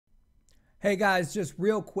Hey guys, just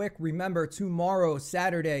real quick, remember tomorrow,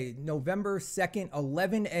 Saturday, November 2nd,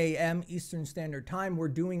 11 a.m. Eastern Standard Time, we're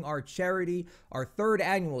doing our charity, our third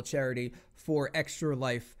annual charity for Extra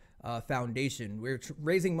Life Foundation. We're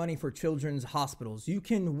raising money for children's hospitals. You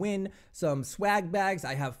can win some swag bags.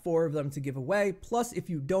 I have 4 of them to give away. Plus, if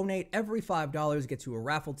you donate, every $5 gets you a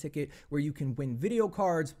raffle ticket where you can win video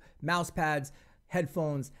cards, mouse pads,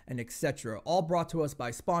 headphones, and etc. All brought to us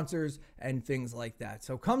by sponsors and things like that.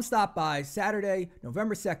 So come stop by Saturday,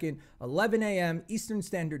 November 2nd, 11 a.m. Eastern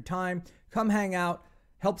Standard Time. Come hang out,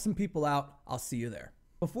 help some people out. I'll see you there.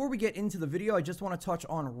 Before we get into the video, I just want to touch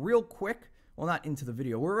on real quick. Well, not into the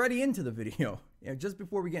video. We're already into the video. Just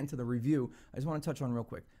before we get into the review, I just want to touch on real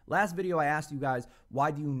quick. Last video, I asked you guys,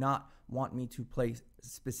 why do you not want me to play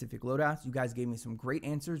specific loadouts? You guys gave me some great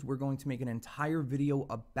answers. We're going to make an entire video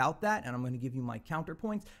about that, and I'm going to give you my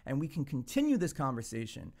counterpoints, and we can continue this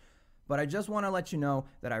conversation. But I just want to let you know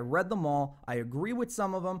that I read them all. I agree with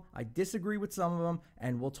some of them. I disagree with some of them,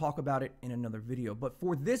 and we'll talk about it in another video. But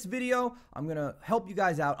for this video, I'm going to help you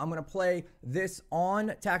guys out. I'm going to play this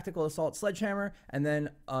on Tactical Assault Sledgehammer, and then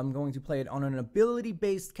I'm going to play it on an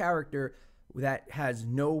ability-based character that has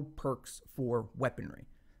no perks for weaponry.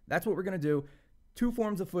 That's what we're going to do. 2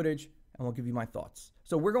 forms of footage, and we'll give you my thoughts.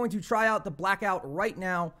 So we're going to try out the Blackout right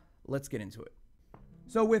now. Let's get into it.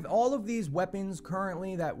 So with all of these weapons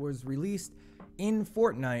currently that was released in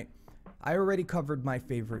Fortnite, I already covered my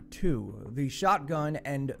favorite 2, the shotgun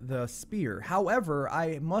and the spear. However,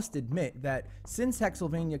 I must admit that since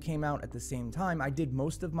Hexylvania came out at the same time, I did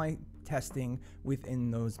most of my testing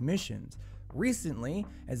within those missions. Recently,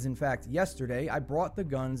 as in fact yesterday, I brought the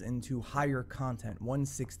guns into higher content,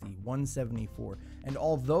 160, 174, and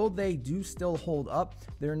although they do still hold up,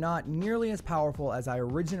 they're not nearly as powerful as I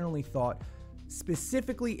originally thought,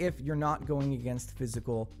 specifically if you're not going against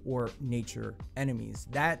physical or nature enemies.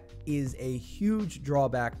 That is a huge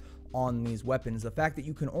drawback on these weapons. The fact that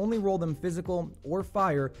you can only roll them physical or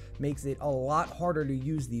fire makes it a lot harder to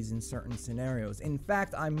use these in certain scenarios. In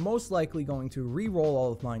fact, I'm most likely going to re-roll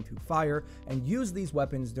all of mine to fire and use these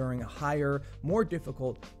weapons during a higher, more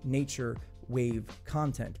difficult nature wave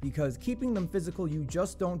content, because keeping them physical, you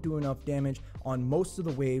just don't do enough damage on most of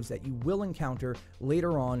the waves that you will encounter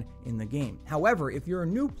later on in the game. However, if you're a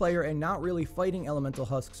new player and not really fighting elemental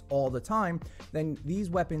husks all the time, then these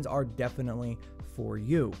weapons are definitely for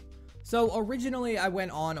you. So originally I went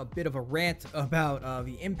on a bit of a rant about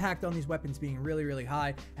the impact on these weapons being really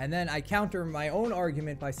high, and then I counter my own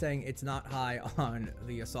argument by saying it's not high on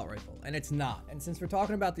the assault rifle, and it's not. And since we're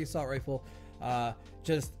talking about the assault rifle,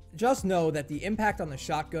 just know that the impact on the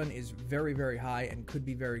shotgun is very high and could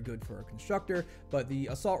be very good for a constructor, but the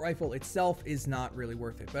assault rifle itself is not really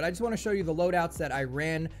worth it. But I just want to show you the loadouts that I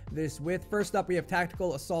ran this with. First up, we have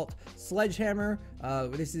Tactical Assault Sledgehammer.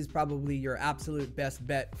 This is probably your absolute best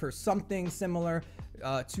bet for something similar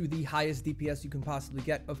to the highest DPS you can possibly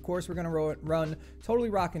get. Of course, we're going to run Totally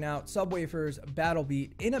Rockin' Out, Subwoofers, Battle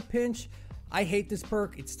Beat. In a pinch, I hate this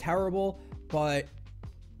perk. It's terrible, but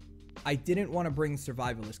I didn't want to bring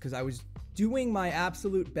Survivalist because I was doing my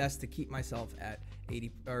absolute best to keep myself at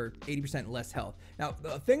 80% less health. Now,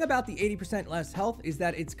 the thing about the 80% less health is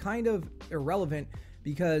that it's kind of irrelevant,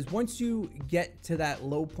 because once you get to that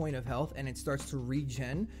low point of health and it starts to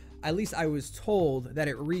regen, at least I was told that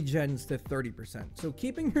it regens to 30%. So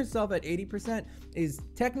keeping yourself at 80% is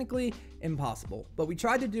technically impossible, but we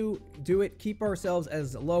tried to do it, keep ourselves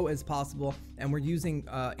as low as possible, and we're using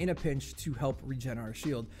In a Pinch to help regen our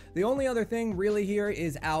shield. The only other thing really here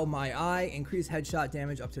is Ow My Eye, increase headshot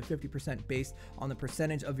damage up to 50% based on the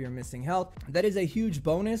percentage of your missing health. That is a huge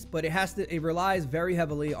bonus, but it relies very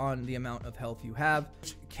heavily on the amount of health you have,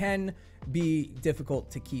 which can be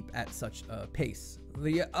difficult to keep at such a pace.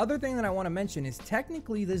 The other thing that I want to mention is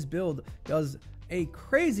technically this build does a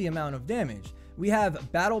crazy amount of damage. We have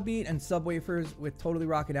Battle Beat and Subwoofers with Totally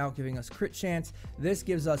Rockin' Out giving us crit chance. This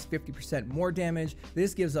gives us 50% more damage.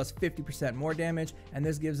 This gives us 50% more damage. And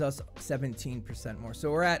this gives us 17% more. So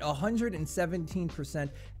we're at 117%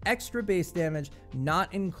 extra base damage,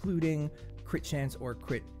 not including crit chance or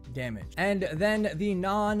crit damage. And then the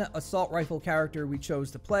non-assault rifle character we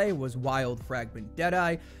chose to play was Wild Fragment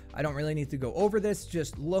Deadeye. I don't really need to go over this.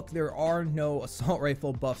 Just look, there are no assault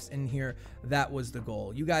rifle buffs in here. That was the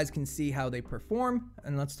goal. You guys can see how they perform,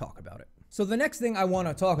 and let's talk about it. So the next thing I want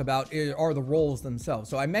to talk about are the roles themselves.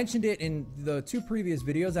 So I mentioned it in the 2 previous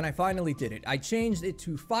videos, and I finally did it. I changed it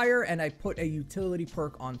to fire, and I put a utility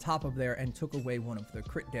perk on top of there and took away one of the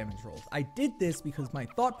crit damage rolls. I did this because my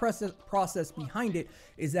thought process behind it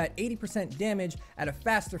is that 80% damage at a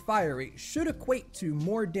faster fire rate should equate to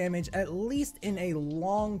more damage, at least in a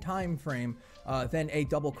long time frame, than a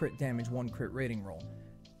double crit damage, 1 crit rating roll.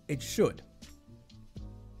 It should.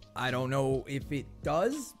 I don't know if it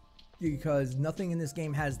does, because nothing in this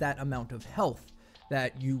game has that amount of health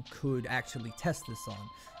that you could actually test this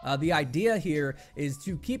on. The idea here is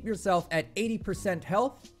to keep yourself at 80%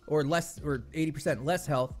 health or less, or 80% less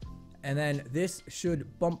health, and then this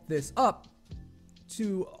should bump this up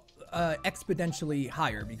to exponentially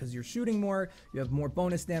higher because you're shooting more, you have more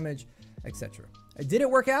bonus damage, etc. Did it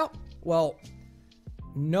work out? Well,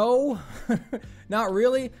 no, not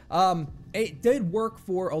really. It did work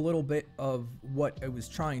for a little bit of what it was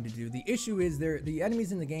trying to do. The issue is the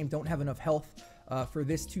enemies in the game don't have enough health for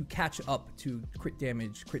this to catch up to crit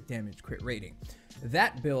damage, crit rating.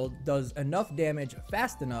 That build does enough damage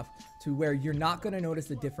fast enough to where you're not going to notice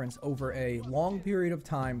the difference over a long period of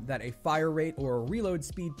time that a fire rate or a reload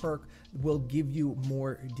speed perk will give you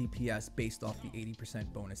more DPS based off the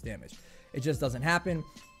 80% bonus damage. It just doesn't happen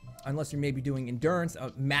unless you're maybe doing endurance,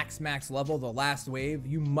 max level, the last wave.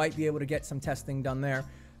 You might be able to get some testing done there,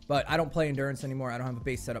 but I don't play endurance anymore. I don't have a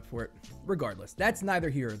base setup for it. Regardless, that's neither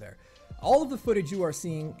here or there. All of the footage you are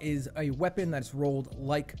seeing is a weapon that's rolled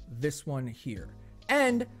like this one here.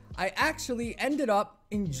 And I actually ended up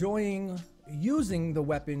enjoying using the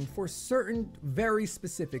weapon for certain very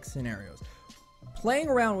specific scenarios. Playing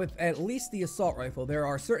around with at least the assault rifle, there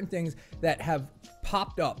are certain things that have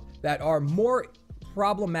popped up that are more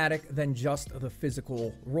problematic than just the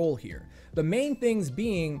physical roll here. The main things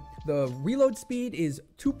being the reload speed is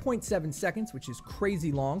 2.7 seconds, which is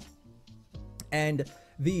crazy long. And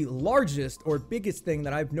the largest or biggest thing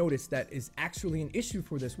that I've noticed that is actually an issue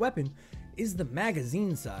for this weapon is the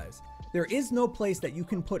magazine size. There is no place that you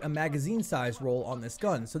can put a magazine size roll on this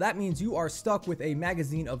gun, so that means you are stuck with a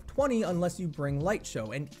magazine of 20 unless you bring light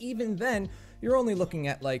show, and even then you're only looking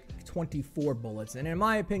at like 24 bullets, and in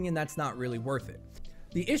my opinion that's not really worth it.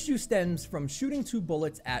 The issue stems from shooting 2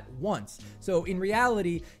 bullets at once. So in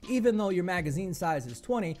reality, even though your magazine size is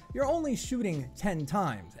 20, you're only shooting 10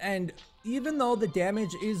 times. And even though the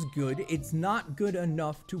damage is good, it's not good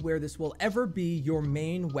enough to where this will ever be your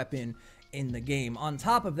main weapon in the game. On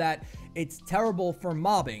top of that, it's terrible for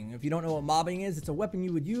mobbing. If you don't know what mobbing is, it's a weapon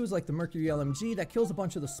you would use like the Mercury LMG that kills a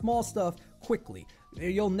bunch of the small stuff quickly.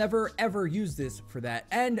 You'll never ever use this for that.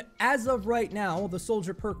 And as of right now, the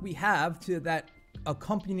soldier perk we have to that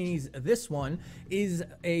accompanies this one is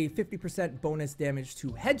a 50% bonus damage to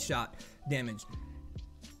headshot damage,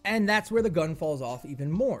 and that's where the gun falls off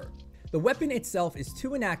even more. The weapon itself is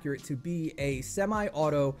too inaccurate to be a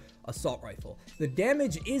semi-auto assault rifle. The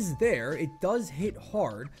damage is there, it does hit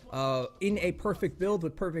hard. In a perfect build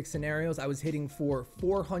with perfect scenarios, I was hitting for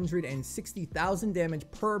 460,000 damage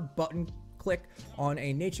per button click on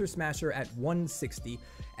a Nature Smasher at 160,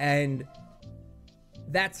 and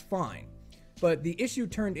that's fine. But the issue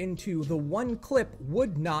turned into the one clip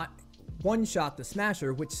would not one-shot the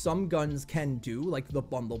Smasher, which some guns can do, like the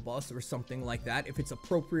Bundle Bus or something like that, if it's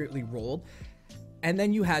appropriately rolled. And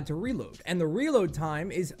then you had to reload. And the reload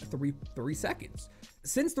time is 3 seconds.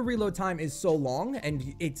 Since the reload time is so long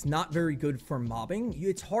and it's not very good for mobbing,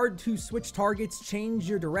 it's hard to switch targets, change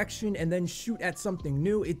your direction, and then shoot at something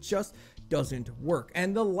new. It just doesn't work.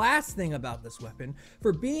 And the last thing about this weapon,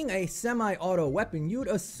 for being a semi-auto weapon, you'd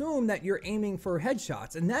assume that you're aiming for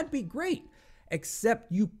headshots, and that'd be great, except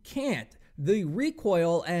you can't. The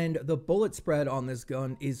recoil and the bullet spread on this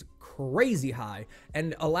gun is crazy high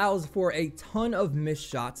and allows for a ton of missed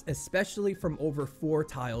shots, especially from over 4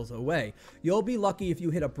 tiles away. You'll be lucky if you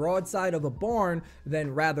hit a broadside of a barn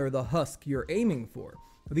than rather the husk you're aiming for.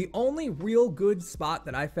 The only real good spot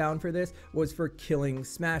that I found for this was for killing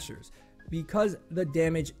Smashers, because the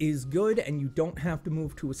damage is good and you don't have to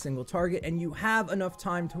move to a single target and you have enough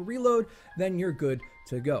time to reload, then you're good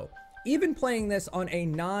to go. Even playing this on a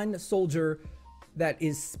non-soldier that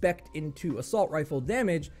is spec'd into assault rifle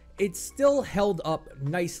damage, it still held up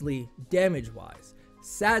nicely damage-wise.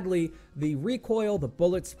 Sadly, the recoil, the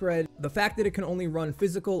bullet spread, the fact that it can only run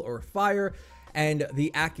physical or fire, and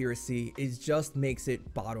the accuracy just makes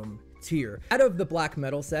it bottom tier. Out of the black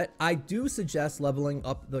metal set, I do suggest leveling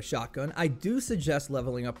up the shotgun. I do suggest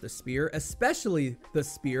leveling up the spear, especially the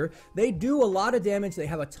spear. They do a lot of damage, they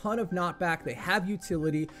have a ton of knockback, they have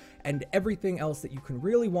utility, and everything else that you can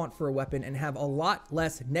really want for a weapon, and have a lot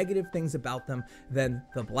less negative things about them than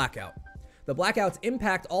the blackout. The blackout's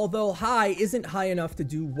impact, although high, isn't high enough to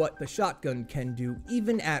do what the shotgun can do,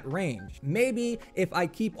 even at range. Maybe if I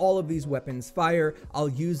keep all of these weapons fire, I'll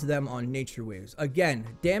use them on nature waves. Again,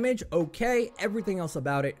 damage, okay, everything else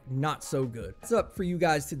about it, not so good. It's up for you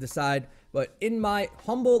guys to decide, but in my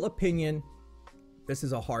humble opinion, this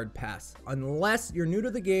is a hard pass, unless you're new to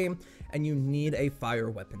the game and you need a fire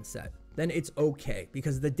weapon set. then it's okay,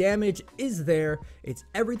 because the damage is there. It's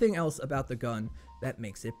everything else about the gun that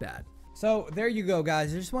makes it bad. So there you go,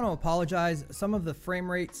 guys. I just want to apologize. Some of the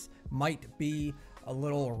frame rates might be a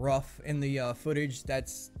little rough in the footage.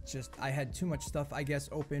 That's just, I had too much stuff, I guess,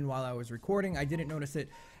 open while I was recording. I didn't notice it,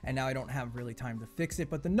 and now I don't have really time to fix it.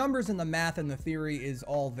 But the numbers and the math and the theory is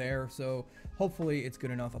all there, so hopefully it's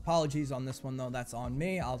good enough. Apologies on this one, though. That's on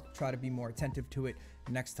me. I'll try to be more attentive to it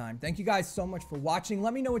next time. Thank you guys so much for watching.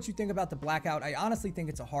 Let me know what you think about the blackout. I honestly think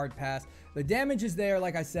it's a hard pass. The damage is there,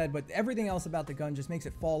 like I said, but everything else about the gun just makes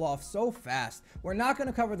it fall off so fast. We're not going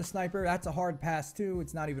to cover the sniper. That's a hard pass too.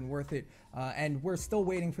 It's not even worth it. And we're still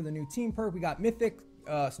waiting for the new team perk. We got Mythic,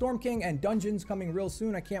 Storm King, and Dungeons coming real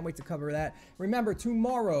soon. I can't wait to cover that. Remember,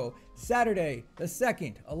 tomorrow, Saturday the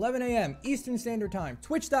 2nd, 11 a.m. Eastern Standard Time,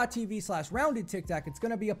 twitch.tv/Roundedtiktak. It's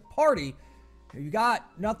going to be a party. If you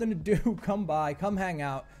got nothing to do, come by, come hang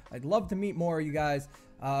out. I'd love to meet more of you guys.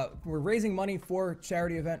 We're raising money for a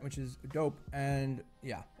charity event, which is dope. And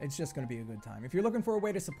yeah, it's just going to be a good time. If you're looking for a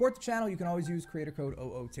way to support the channel, you can always use creator code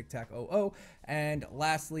OOTikTok00. And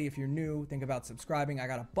lastly, if you're new, think about subscribing. I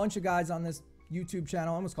got a bunch of guys on this YouTube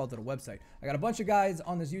channel. I almost called it a website. I got a bunch of guys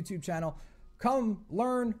on this YouTube channel. Come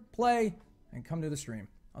learn, play, and come to the stream.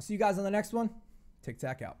 I'll see you guys on the next one.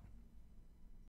 Tiktak out.